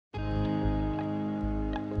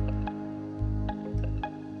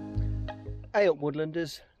Hey up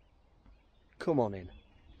Woodlanders, come on in.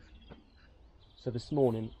 So this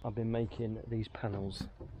morning I've been making these panels.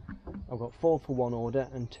 I've got 4 for one order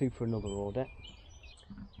and 2 for another order.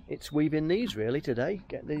 It's weaving these really today,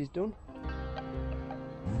 get these done.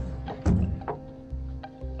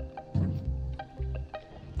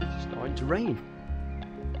 It's starting to rain.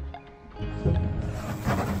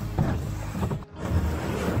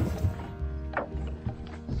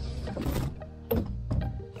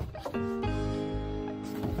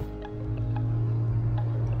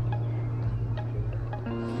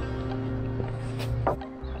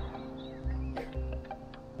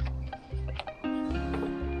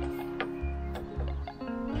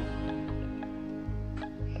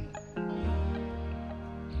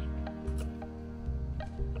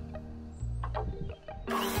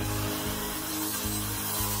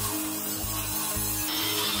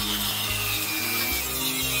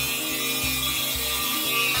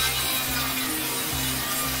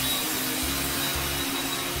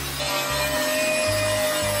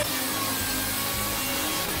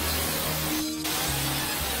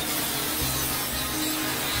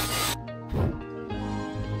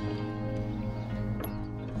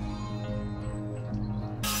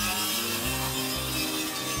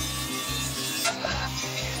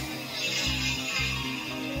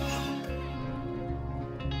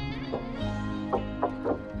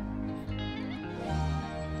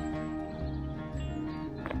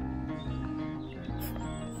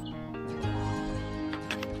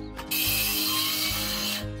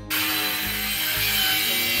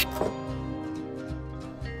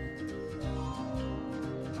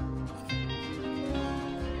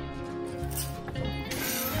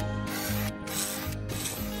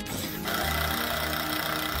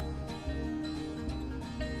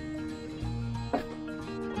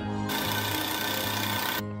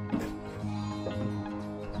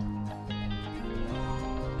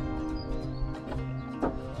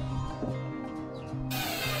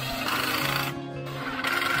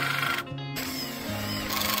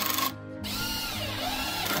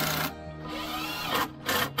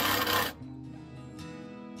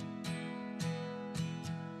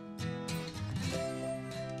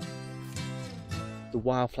 The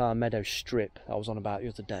wildflower meadow strip I was on about the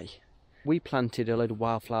other day. We planted a load of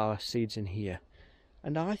wildflower seeds in here,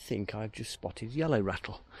 and I think I've just spotted yellow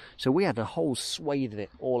rattle. So we had a whole swathe of it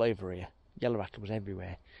all over here. Yellow rattle was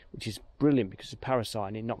everywhere, which is brilliant because it's a parasite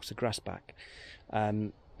and it knocks the grass back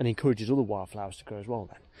and encourages other wildflowers to grow as well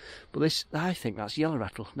then. But this, I think that's yellow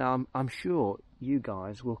rattle. Now I'm sure you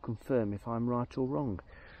guys will confirm if I'm right or wrong,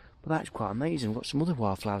 but that's quite amazing. We've got some other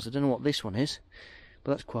wildflowers. I don't know what this one is,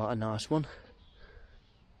 but that's quite a nice one.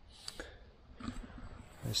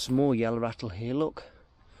 There's some more yellow rattle here, look.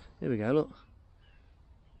 Here we go, look.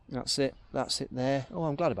 That's it there. Oh,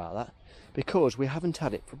 I'm glad about that, because we haven't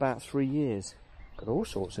had it for about 3 years. Got all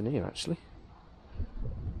sorts in here, actually.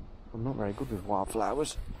 I'm not very good with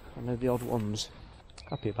wildflowers. I know the odd ones.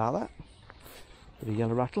 Happy about that. Bit of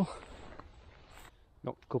yellow rattle.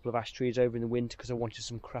 Knocked a couple of ash trees over in the winter because I wanted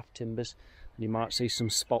some craft timbers. And you might see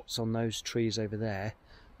some spots on those trees over there.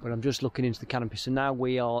 But I'm just looking into the canopy. So now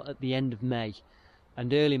we are at the end of May.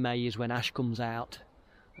 And early May is when ash comes out,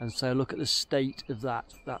 and so look at the state of that.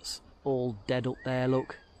 That's all dead up there,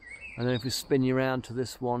 look. And then if we spin you around to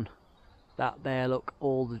this one, that there, look,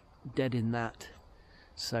 all the dead in that.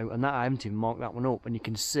 So, and that I haven't even marked that one up, and you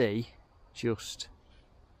can see just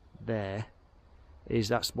there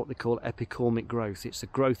that's what they call epicormic growth. It's the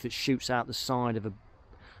growth that shoots out the side of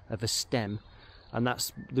a stem, and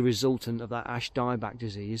that's the resultant of that ash dieback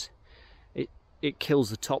disease. It kills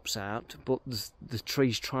the tops out, but the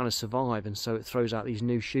tree's trying to survive, and so it throws out these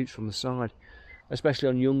new shoots from the side, especially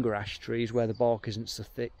on younger ash trees where the bark isn't so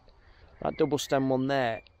thick. That double stem one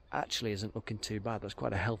there actually isn't looking too bad. That's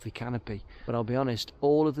quite a healthy canopy, but I'll be honest,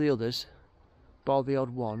 all of the others, bar the odd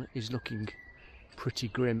one, is looking pretty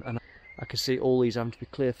grim, and I can see all these having to be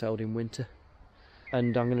clear felled in winter.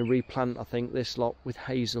 And I'm going to replant, I think, this lot with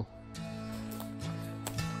hazel.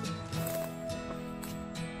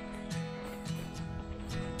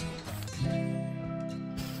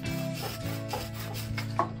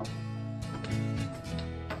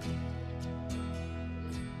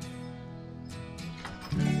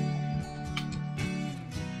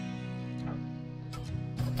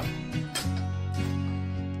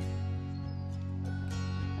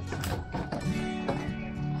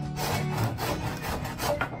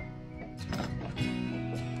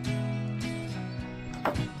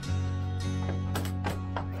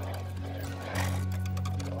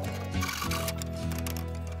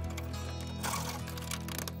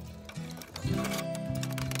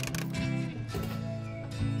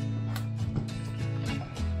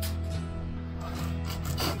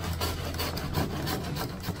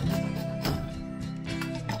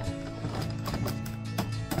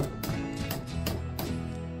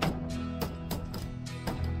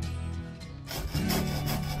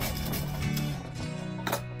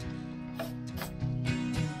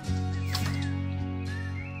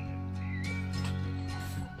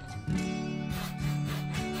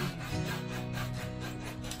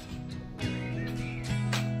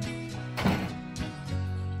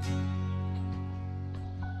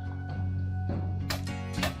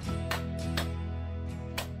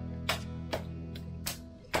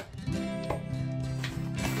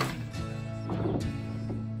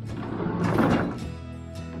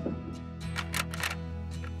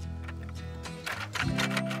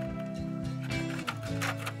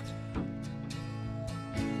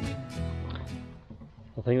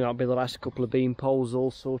 think that'll be the last couple of bean poles all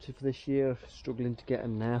sorted for this year. Struggling to get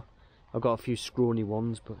them now. I've got a few scrawny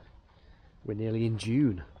ones, but we're nearly in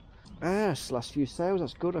June. It's the last few sales,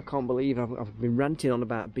 that's good. I can't believe I've been ranting on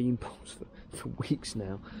about bean poles for weeks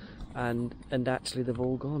now, and actually they've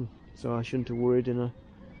all gone. So I shouldn't have worried, and I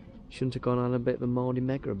shouldn't have gone on a bit of a Mardy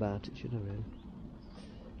Mega about it, should I really?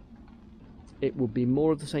 It will be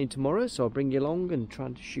more of the same tomorrow, so I'll bring you along and try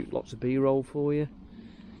to shoot lots of B-roll for you,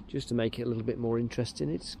 just to make it a little bit more interesting.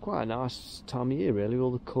 It's quite a nice time of year really,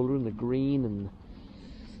 all the colour and the green and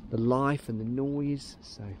the life and the noise.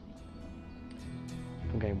 So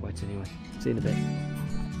I'm getting wet anyway. See you in a bit.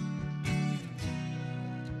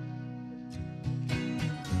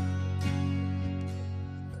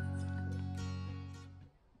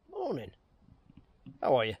 Morning.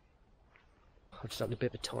 How are you? I've just had a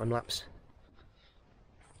bit of a time lapse.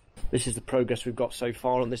 This is the progress we've got so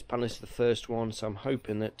far on this panel. This is the first one, so I'm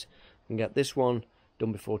hoping that I can get this one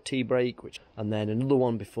done before tea break, and then another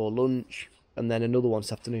one before lunch, and then another one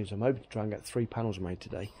this afternoon. So I'm hoping to try and get 3 panels made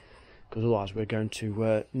today, because otherwise we're going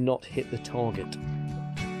to not hit the target.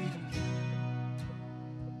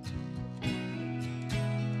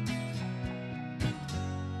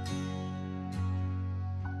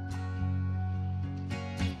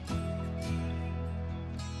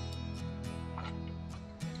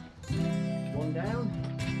 One down.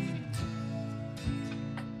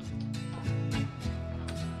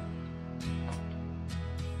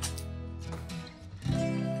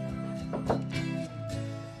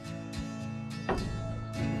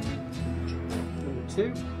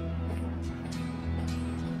 Number 2.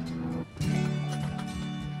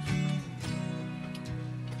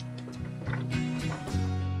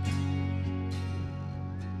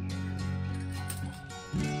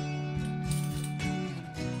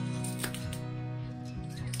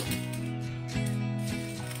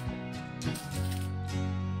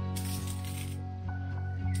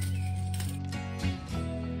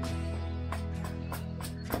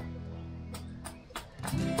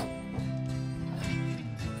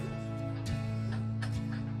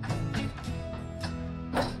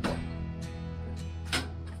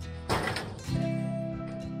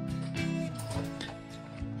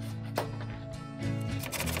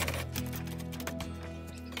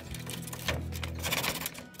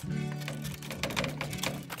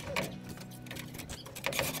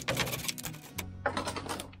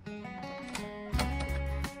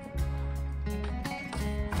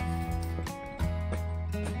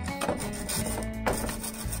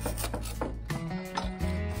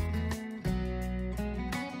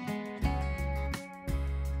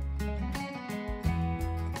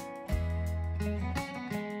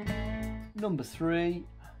 Number 3.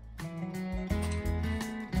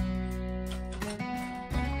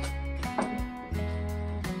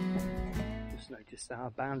 Just noticed that our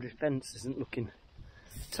boundary fence isn't looking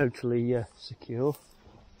totally secure,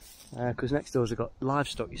 because next door's got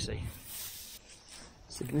livestock, you see.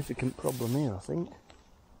 Significant problem here, I think.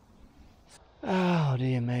 Oh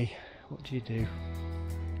dear me, what do you do?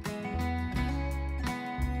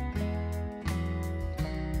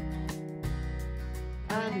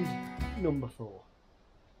 And number 4.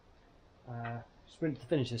 Sprint to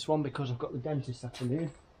finish this one because I've got the dentist this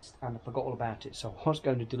afternoon and I forgot all about it. So I was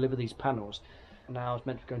going to deliver these panels, and now I was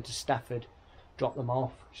meant to be going to Stafford, drop them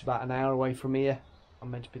off, which is about an hour away from here.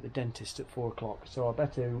 I'm meant to be at the dentist at 4 o'clock, so I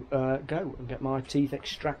better go and get my teeth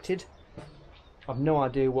extracted. I've no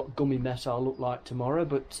idea what gummy mess I'll look like tomorrow,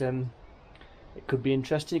 but it could be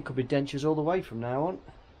interesting. It could be dentures all the way from now on.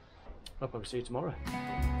 I'll probably see you tomorrow.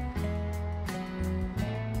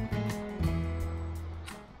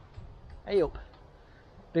 Hey up.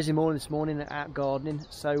 Busy morning this morning out gardening.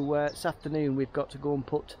 So this afternoon we've got to go and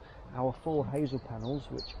put our 4 hazel panels,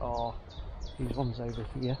 which are these ones over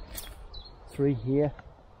here, 3 here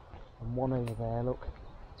and 1 over there, look.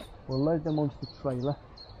 We'll load them onto the trailer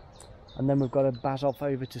and then we've got to buzz off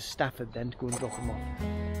over to Stafford then to go and drop them off.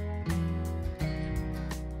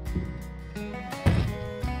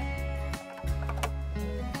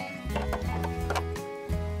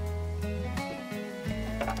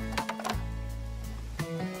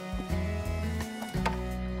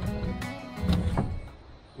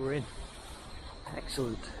 We're in.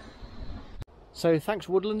 Excellent. So thanks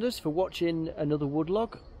Woodlanders for watching another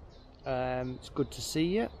woodlog. It's good to see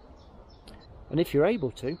you. And if you're able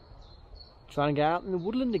to, try and get out in the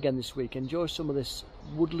woodland again this week. Enjoy some of this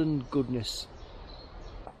woodland goodness.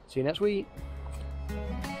 See you next week.